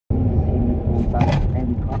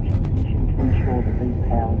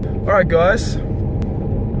Alright guys.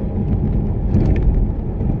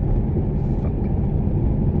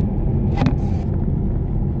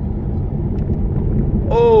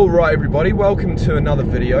 Alright everybody, welcome to another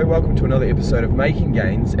video, welcome to another episode of Making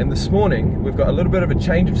Gains. And this morning we've got a little bit of a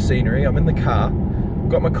change of scenery. I'm in the car, I've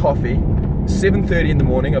got my coffee, 7:30 in the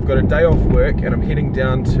morning, I've got a day off work and I'm heading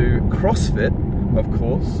down to CrossFit, of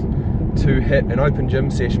course, to hit an open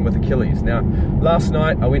gym session with Achilles. Now, last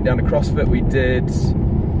night I went down to CrossFit, we did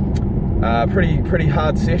a pretty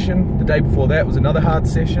hard session. The day before that was another hard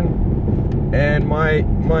session, and my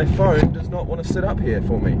phone does not want to sit up here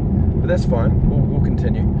for me, but that's fine, we'll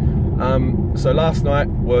continue. So last night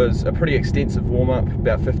was a pretty extensive warm-up,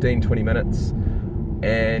 about 15-20 minutes,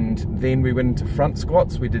 and then we went into front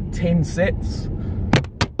squats. We did 10 sets.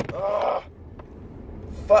 Oh,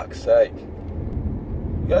 fuck's sake.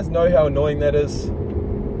 You guys know how annoying that is?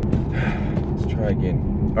 Let's try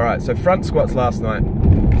again. Alright, so front squats last night.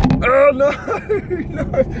 Oh no!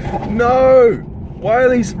 No! Why are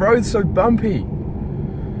these roads so bumpy?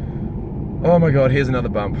 Oh my god, here's another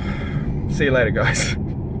bump. See you later, guys.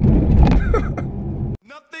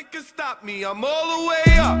 Nothing can stop me, I'm all the way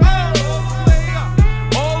up. All the way up.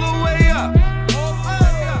 All the way up.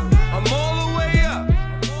 I'm all the way up.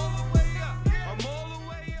 I'm all the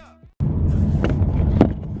way up.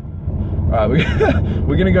 Alright,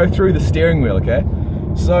 we're gonna go through the steering wheel, okay?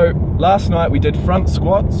 So, last night we did front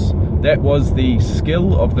squats. That was the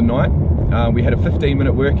skill of the night. We had a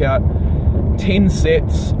 15-minute workout, 10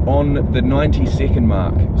 sets on the 90-second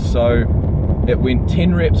mark. So, it went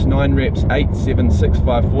 10 reps, 9 reps, 8, 7, 6,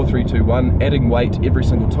 5, 4, 3, 2, 1, adding weight every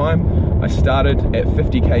single time. I started at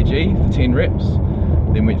 50 kg for 10 reps,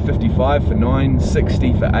 then went 55 for 9,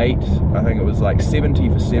 60 for 8, I think it was like 70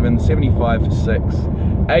 for 7, 75 for 6,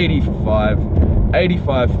 80 for 5,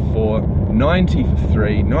 85 for 4, 90 for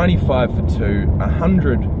 3, 95 for 2,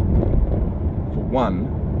 100 for 1,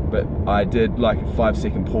 but I did like a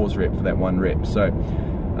 5-second pause rep for that 1 rep. So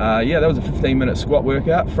yeah, that was a 15-minute squat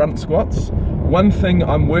workout, front squats. One thing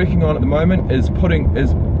I'm working on at the moment is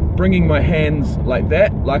bringing my hands like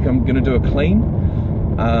that, like I'm gonna do a clean,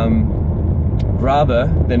 rather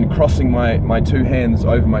than crossing my 2 hands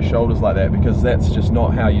over my shoulders like that, because that's just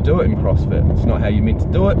not how you do it in CrossFit. It's not how you're meant to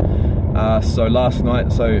do it. So last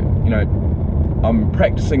night, you know, I'm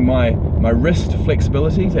practicing my wrist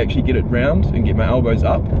flexibility to actually get it round and get my elbows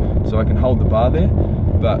up so I can hold the bar there.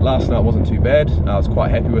 But last night wasn't too bad. I was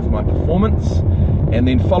quite happy with my performance. And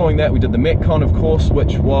then following that, we did the Metcon, of course,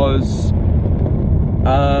 which was,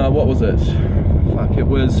 what was it? Fuck, it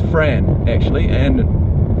was Fran, actually, and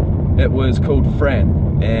it was called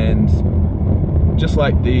Fran. And just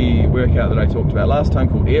like the workout that I talked about last time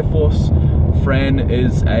called Air Force, Fran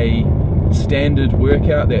is a standard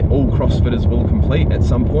workout that all CrossFitters will complete at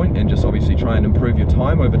some point, and just obviously try and improve your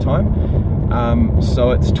time over time.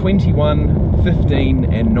 So it's 21, 15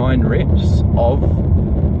 and 9 reps of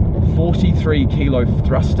 43 kilo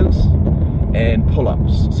thrusters and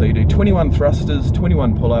pull-ups. So you do 21 thrusters,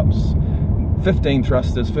 21 pull-ups, 15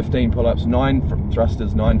 thrusters, 15 pull-ups, 9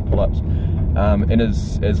 thrusters, 9 pull-ups,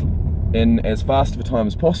 in as fast of a time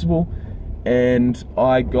as possible. And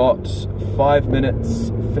I got 5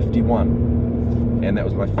 minutes 51, and that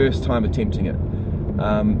was my first time attempting it.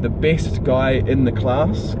 The best guy in the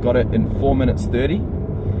class got it in 4 minutes 30,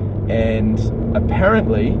 and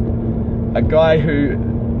apparently a guy who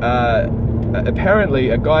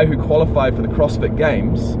qualified for the CrossFit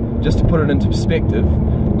Games, just to put it into perspective,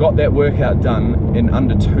 got that workout done in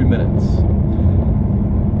under 2 minutes.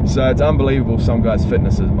 So it's unbelievable some guys'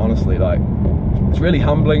 fitness is, honestly, like, it's really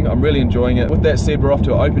humbling. I'm really enjoying it. With that said, we're off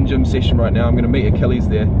to an open gym session right now. I'm going to meet Achilles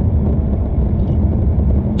there.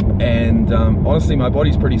 And honestly, my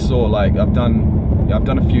body's pretty sore. Like, I've done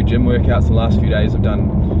a few gym workouts the last few days. I've done,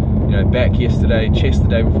 you know, back yesterday, chest the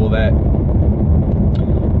day before that,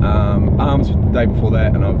 arms the day before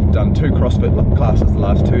that, and I've done 2 CrossFit classes the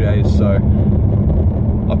last 2 days. So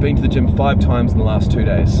I've been to the gym 5 times in the last 2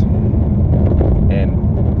 days,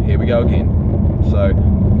 and here we go again. So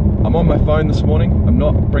I'm on my phone this morning. I'm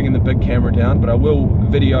not bringing the big camera down, but I will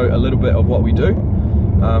video a little bit of what we do.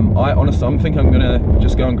 I'm thinking I'm gonna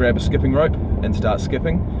just go and grab a skipping rope and start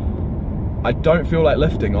skipping. I don't feel like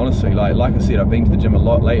lifting, honestly. Like I said, I've been to the gym a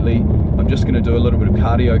lot lately. I'm just gonna do a little bit of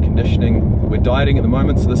cardio conditioning. We're dieting at the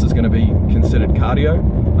moment, so this is gonna be considered cardio.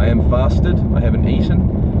 I am fasted, I haven't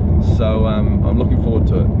eaten, so I'm looking forward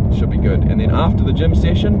to it. Should be good. And then after the gym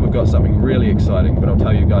session, we've got something really exciting, but I'll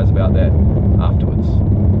tell you guys about that afterwards.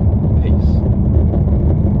 Peace.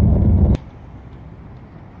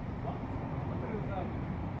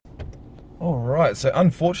 Right, so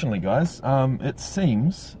unfortunately guys, it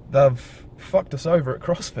seems they've fucked us over at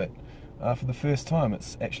CrossFit for the first time.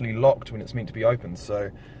 It's actually locked when it's meant to be open, so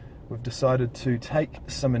we've decided to take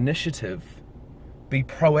some initiative, be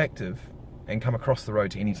proactive, and come across the road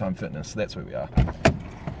to Anytime Fitness. So that's where we are.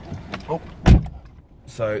 Oh.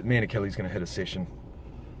 So me and Achilles going to hit a session.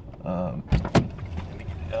 Let me get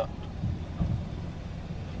it out.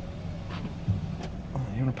 Oh,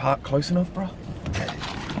 you want to park close enough, bro?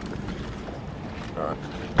 Alright.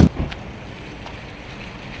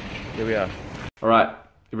 Here we are. Alright,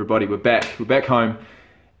 everybody, we're back. We're back home.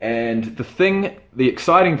 And the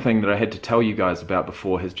exciting thing that I had to tell you guys about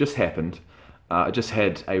before has just happened. I just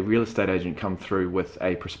had a real estate agent come through with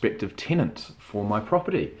a prospective tenant for my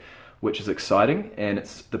property, which is exciting, and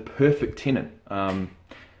it's the perfect tenant.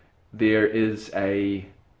 There's a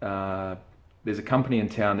company in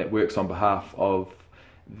town that works on behalf of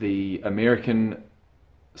the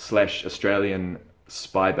American/Australian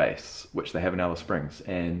spy base, which they have in Alice Springs,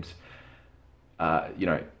 and you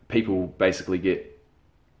know, people basically get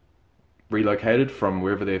relocated from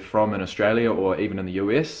wherever they're from in Australia or even in the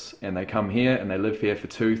US, and they come here and they live here for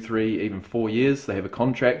 2, 3, even 4 years. They have a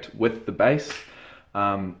contract with the base.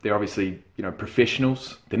 They're obviously, you know,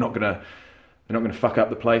 professionals. They're not gonna fuck up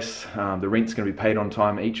the place. The rent's gonna be paid on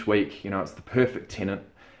time each week. You know, it's the perfect tenant.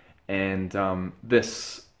 And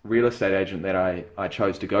this real estate agent that I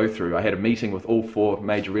chose to go through, I had a meeting with all 4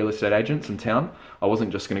 major real estate agents in town. I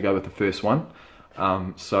wasn't just gonna go with the first one.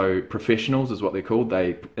 So professionals is what they're called.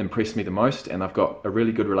 They impressed me the most, and I've got a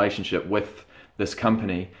really good relationship with this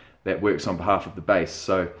company that works on behalf of the base.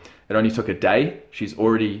 So it only took a day. She's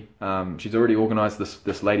already organised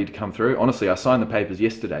this lady to come through. Honestly, I signed the papers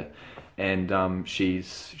yesterday, and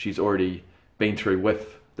she's already been through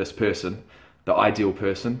with this person, the ideal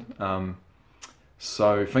person.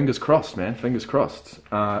 So fingers crossed, man. Fingers crossed.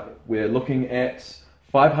 We're looking at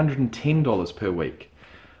 $510 per week.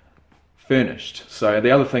 Furnished. So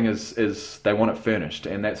the other thing is they want it furnished,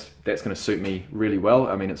 and that's going to suit me really well.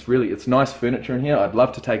 I mean, it's nice furniture in here. I'd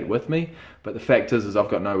love to take it with me, but the fact is I've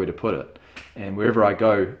got nowhere to put it. And wherever I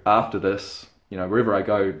go after this, you know, wherever I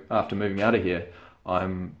go after moving out of here,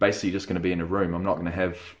 I'm basically just going to be in a room. I'm not going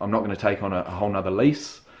to take on a whole nother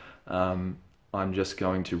lease. I'm just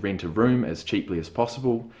going to rent a room as cheaply as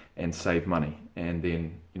possible and save money. And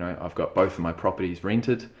then, you know, I've got both of my properties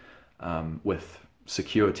rented with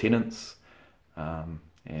secure tenants.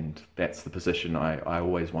 And that's the position I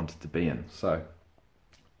always wanted to be in. So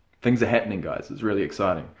things are happening, guys. It's really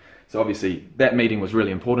exciting. So obviously that meeting was really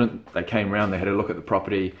important. They came around, they had a look at the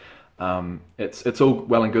property. It's all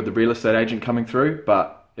well and good, the real estate agent coming through,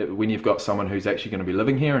 but when you've got someone who's actually going to be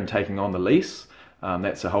living here and taking on the lease,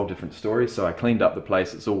 that's a whole different story. So I cleaned up the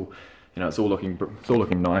place. It's all, you know, it's all looking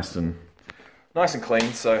nice and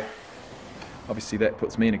clean. So obviously that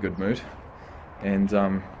puts me in a good mood. And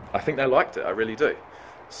I think they liked it, I really do.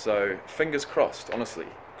 So fingers crossed, honestly.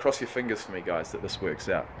 Cross your fingers for me, guys, that this works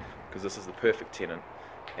out, because this is the perfect tenant,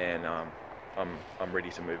 and I'm ready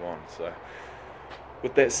to move on. So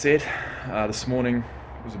with that said, this morning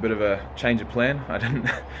was a bit of a change of plan. I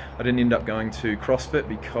didn't end up going to CrossFit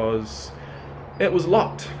because it was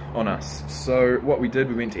locked on us. So what we did,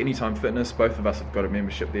 we went to Anytime Fitness. Both of us have got a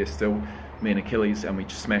membership there still, me and Achilles, and we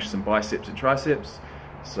just smashed some biceps and triceps.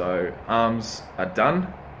 So arms are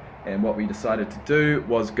done, and what we decided to do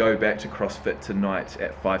was go back to CrossFit tonight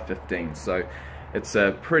at 5:15. So it's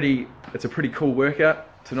a pretty cool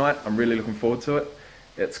workout tonight. I'm really looking forward to it.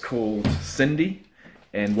 It's called Cindy,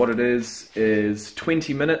 and what it is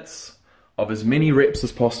 20 minutes of as many reps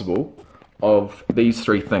as possible of these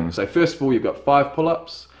 3 things. So first of all, you've got 5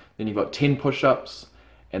 pull-ups, then you've got 10 push-ups,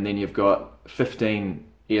 and then you've got 15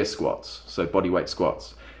 air squats, so body weight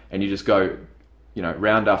squats, and you just go, you know,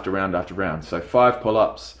 round after round after round. So 5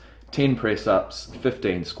 pull-ups, 10 press-ups,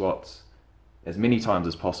 15 squats, as many times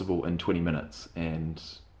as possible in 20 minutes. And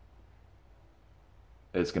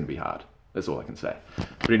it's going to be hard. That's all I can say.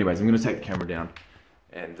 But anyways, I'm going to take the camera down,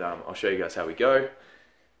 and I'll show you guys how we go.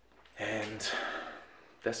 And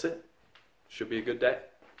that's it. Should be a good day.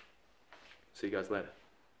 See you guys later.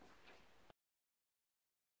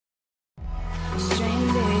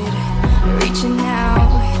 Stranded, reaching out.